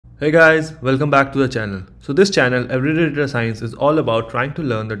Hey guys, welcome back to the channel. So this channel, Everyday Data Science, is all about trying to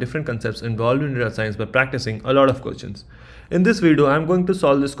learn the different concepts involved in data science by practicing a lot of questions. In this video, I'm going to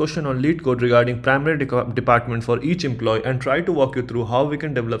solve this question on LeetCode regarding primary department for each employee and try to walk you through how we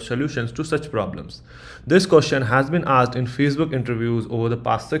can develop solutions to such problems. This question has been asked in Facebook interviews over the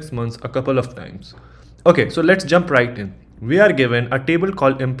past 6 months a couple of times. Okay, so let's jump right in. We are given a table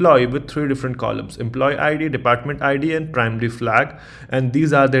called employee with 3 different columns: employee ID, department ID, and primary flag, and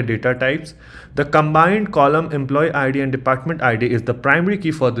these are their data types. The combined column employee ID and department ID is the primary key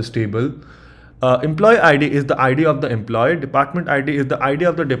for this table. Employee ID is the ID of the employee, department ID is the ID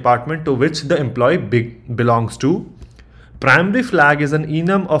of the department to which the employee belongs to. Primary flag is an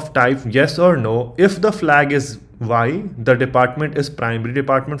enum of type yes or no. If the flag is Y, the department is primary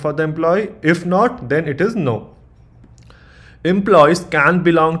department for the employee. If not, then it is no. Employees can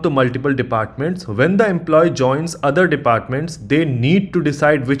belong to multiple departments. When the employee joins other departments, they need to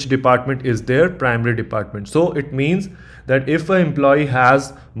decide which department is their primary department. So it means that if an employee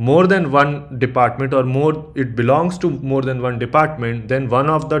has more than one department or it belongs to more than one department, then one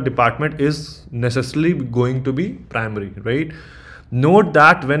of the department is necessarily going to be primary, right? Note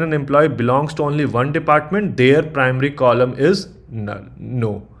that when an employee belongs to only one department, their primary column is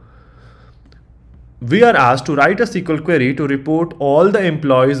no. We are asked to write a SQL query to report all the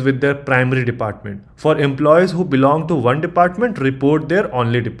employees with their primary department. For employees who belong to one department, report their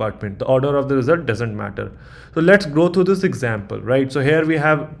only department. The order of the result doesn't matter. So let's go through this example, right? So here we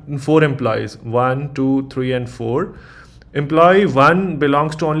have 4 employees, 1, 2, 3, and 4. Employee 1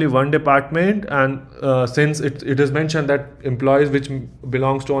 belongs to only one department, and since it is mentioned that employees which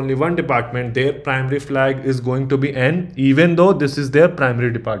belongs to only one department, their primary flag is going to be N, even though this is their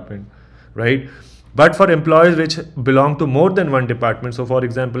primary department, right? But for employees which belong to more than one department, so for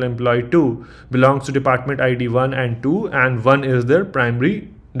example, employee 2 belongs to department ID 1 and 2, and 1 is their primary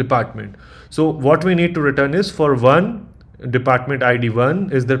department. So what we need to return is for 1, department ID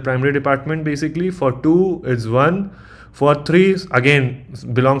 1 is their primary department basically, for 2 is 1, for 3 again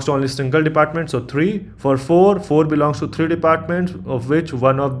belongs to only single department, so 3, for 4 belongs to 3 departments of which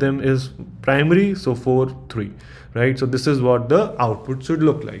one of them is primary, so 4, 3, right? So this is what the output should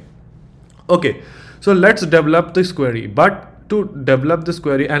look like. Okay, so let's develop this query. But to develop this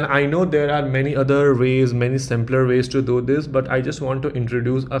query, and I know there are many other ways, many simpler ways to do this, but I just want to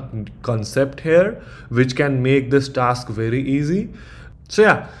introduce a concept here which can make this task very easy. So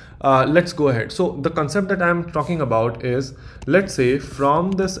yeah, let's go ahead. So the concept that I'm talking about is, let's say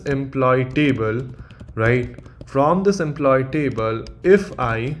from this employee table, right? From this employee table, if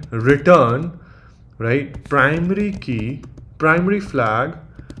I return, right, primary key, primary flag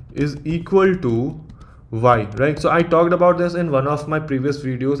is equal to Y, right? So I talked about this in one of my previous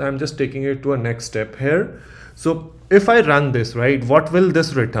videos. I'm just taking it to a next step here. So if I run this, right, what will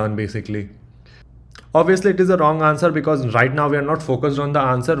this return basically? Obviously it is a wrong answer because right now we are not focused on the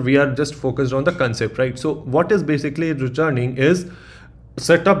answer, we are just focused on the concept, right? So what is basically returning is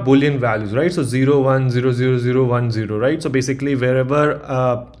set of Boolean values, right? So 0, 1, 0, 0, 0, 1, 0, right? So basically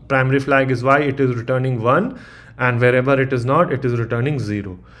wherever primary flag is Y, it is returning 1, and wherever it is not, it is returning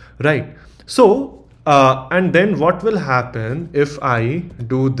 0, right? So and then what will happen if I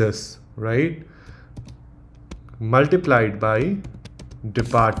do this, right? Multiplied by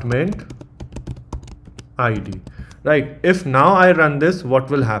department ID, right? If now I run this,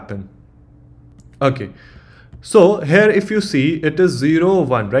 what will happen? Okay, so here if you see, it is 0,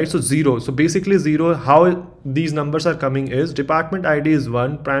 1, right? So 0, so basically 0, how these numbers are coming is department ID is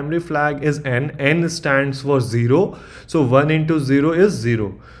 1, primary flag is N stands for 0, so 1 into 0 is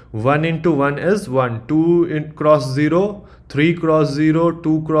 0, 1 into 1 is 1, 2 cross 0, 3 cross 0,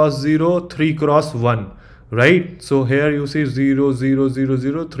 2 cross 0, 3 cross 1, right? So here you see 0, 0, 0,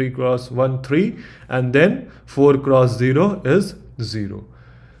 0, 3 cross 1, 3, and then 4 cross 0 is 0.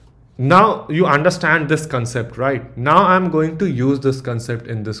 Now you understand this concept, right? Now I'm going to use this concept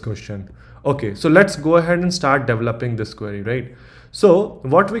in this question. Okay, so let's go ahead and start developing this query, right? So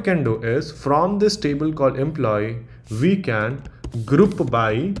what we can do is, from this table called employee, we can group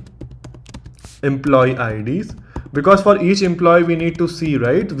by employee IDs, because for each employee we need to see,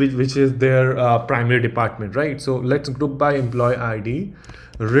 right, which is their primary department, right? So let's group by employee ID,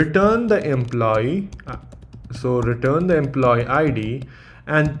 return the employee, so return the employee ID,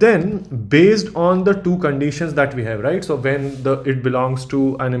 and then based on the 2 conditions that we have, right? So when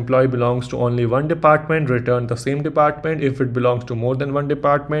an employee belongs to only one department, return the same department. If it belongs to more than one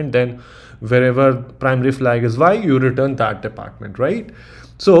department, then wherever primary flag is Y, you return that department, right?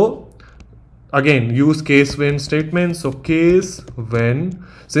 So again, use case when statements. So case when,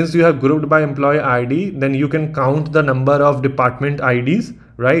 since you have grouped by employee ID, then you can count the number of department IDs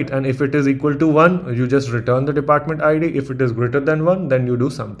right? And if it is equal to 1, you just return the department ID. If it is greater than 1, then you do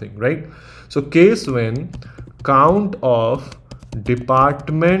something, right? So case when count of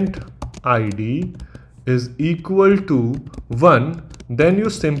department ID is equal to 1, then you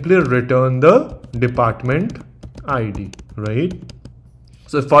simply return the department ID, right?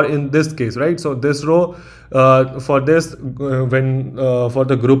 So for in this case, right, so this row for this when for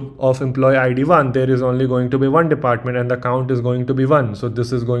the group of employee ID 1, there is only going to be one department and the count is going to be 1. So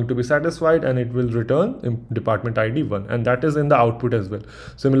this is going to be satisfied and it will return department ID 1, and that is in the output as well.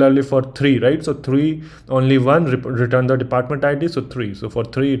 Similarly for 3, right, so 3 only 1 return the department ID, so 3. So for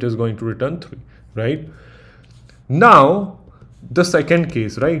 3 it is going to return 3, right? Now the second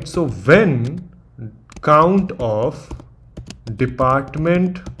case, right, so when count of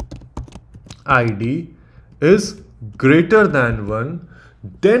department ID is greater than 1,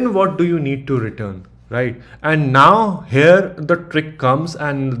 then what do you need to return, right? And now here the trick comes,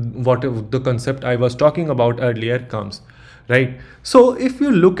 and what the concept I was talking about earlier comes, right? So if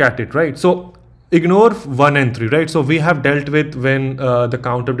you look at it, right, so ignore 1 and 3, right? So we have dealt with when the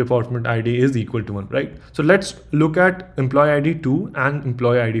count of department ID is equal to 1, right? So let's look at employee ID 2 and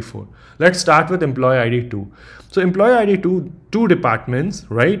employee ID 4. Let's start with employee ID 2. So employee ID 2, two departments,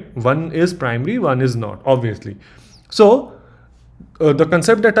 right? One is primary, one is not, obviously. So the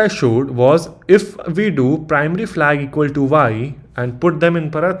concept that I showed was, if we do primary flag equal to y and put them in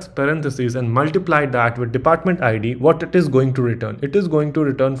parentheses and multiply that with department ID, what it is going to return? It is going to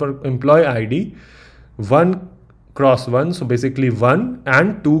return for employee ID 1 cross 1, so basically 1,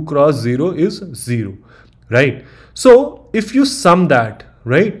 and 2 cross 0 is 0, right? So if you sum that,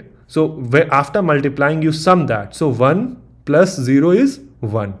 right, so after multiplying you sum that, so 1 plus 0 is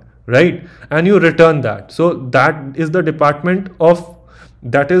 1, right? And you return that. So that is the department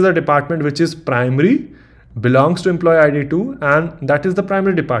which is primary, belongs to employee ID 2, and that is the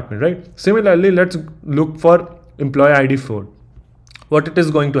primary department, right? Similarly, let's look for employee ID 4. What it is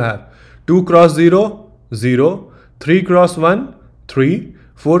going to have? 2 cross 0, 0, 3 cross 1, 3,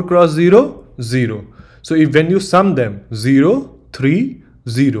 4 cross 0, 0. So if when you sum them, 0, 3,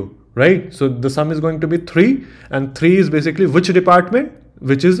 0, right? So the sum is going to be 3, and 3 is basically which department?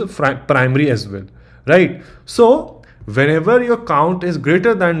 Which is primary as well, right? So whenever your count is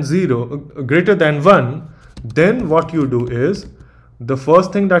greater than 1, then what you do is, the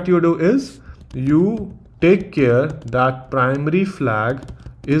first thing that you do is you take care that primary flag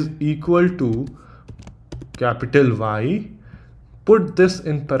is equal to capital Y, put this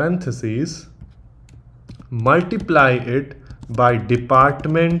in parentheses, multiply it by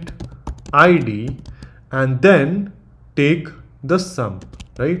department ID, and then take the sum,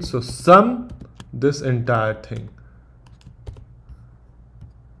 right? So sum this entire thing,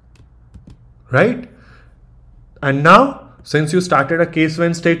 right? And now, since you started a case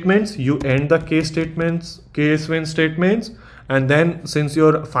when statements, you end the case when statements, and then since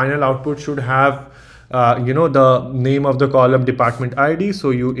your final output should have the name of the column department ID, so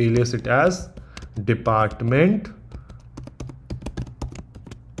you alias it as department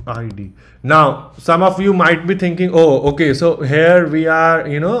ID. Now some of you might be thinking, oh, okay, so here we are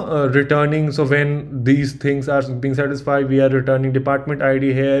returning, so when these things are being satisfied, we are returning department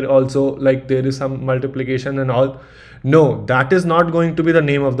ID. Here also, like, there is some multiplication and all. No, that is not going to be the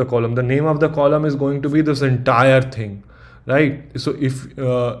name of the column. The name of the column is going to be this entire thing, right? So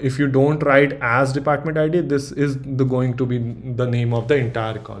if you don't write as department ID, this is going to be the name of the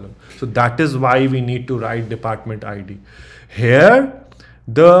entire column. So that is why we need to write department ID. Here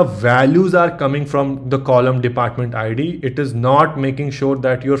the values are coming from the column department ID. It is not making sure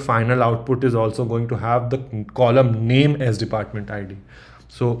that your final output is also going to have the column name as department ID.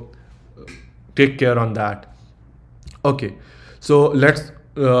 So take care on that. Okay, so let's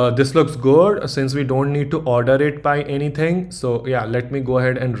this looks good since we don't need to order it by anything. So yeah, let me go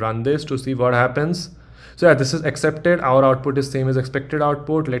ahead and run this to see what happens. So yeah, this is accepted. Our output is same as expected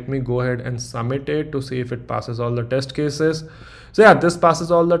output. Let me go ahead and submit it to see if it passes all the test cases. So yeah, this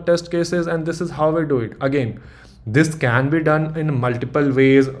passes all the test cases, and this is how we do it. Again, this can be done in multiple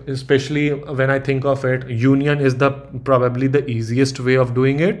ways, especially when I think of it, union is probably the easiest way of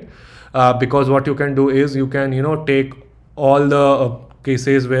doing it, because what you can do is you can take all the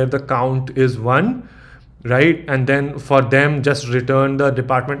cases where the count is 1, right, and then for them just return the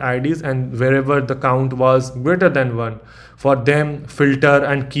department IDs, and wherever the count was greater than 1, for them filter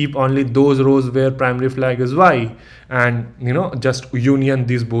and keep only those rows where primary flag is Y, and just union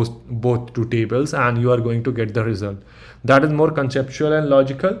these both two tables, and you are going to get the result. That is more conceptual and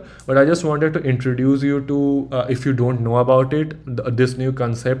logical, but I just wanted to introduce you to, if you don't know about it, this new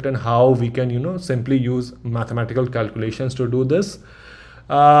concept and how we can simply use mathematical calculations to do this.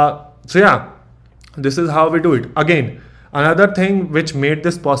 So yeah, this is how we do it. Again, another thing which made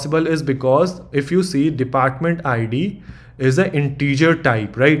this possible is because if you see, department ID is an integer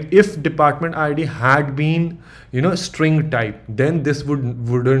type, right? If department ID had been, string type, then this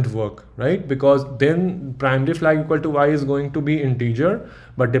wouldn't work, right? Because then primary flag equal to y is going to be integer,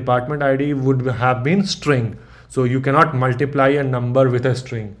 but department ID would have been string. So you cannot multiply a number with a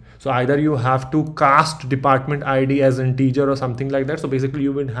string. So either you have to cast department ID as integer or something like that. So basically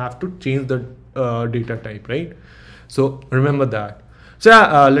you would have to change the data type, right? So remember that. So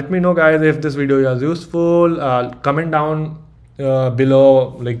yeah, let me know guys if this video is useful. Comment down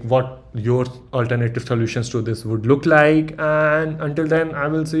below like what your alternative solutions to this would look like. And until then, I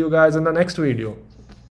will see you guys in the next video.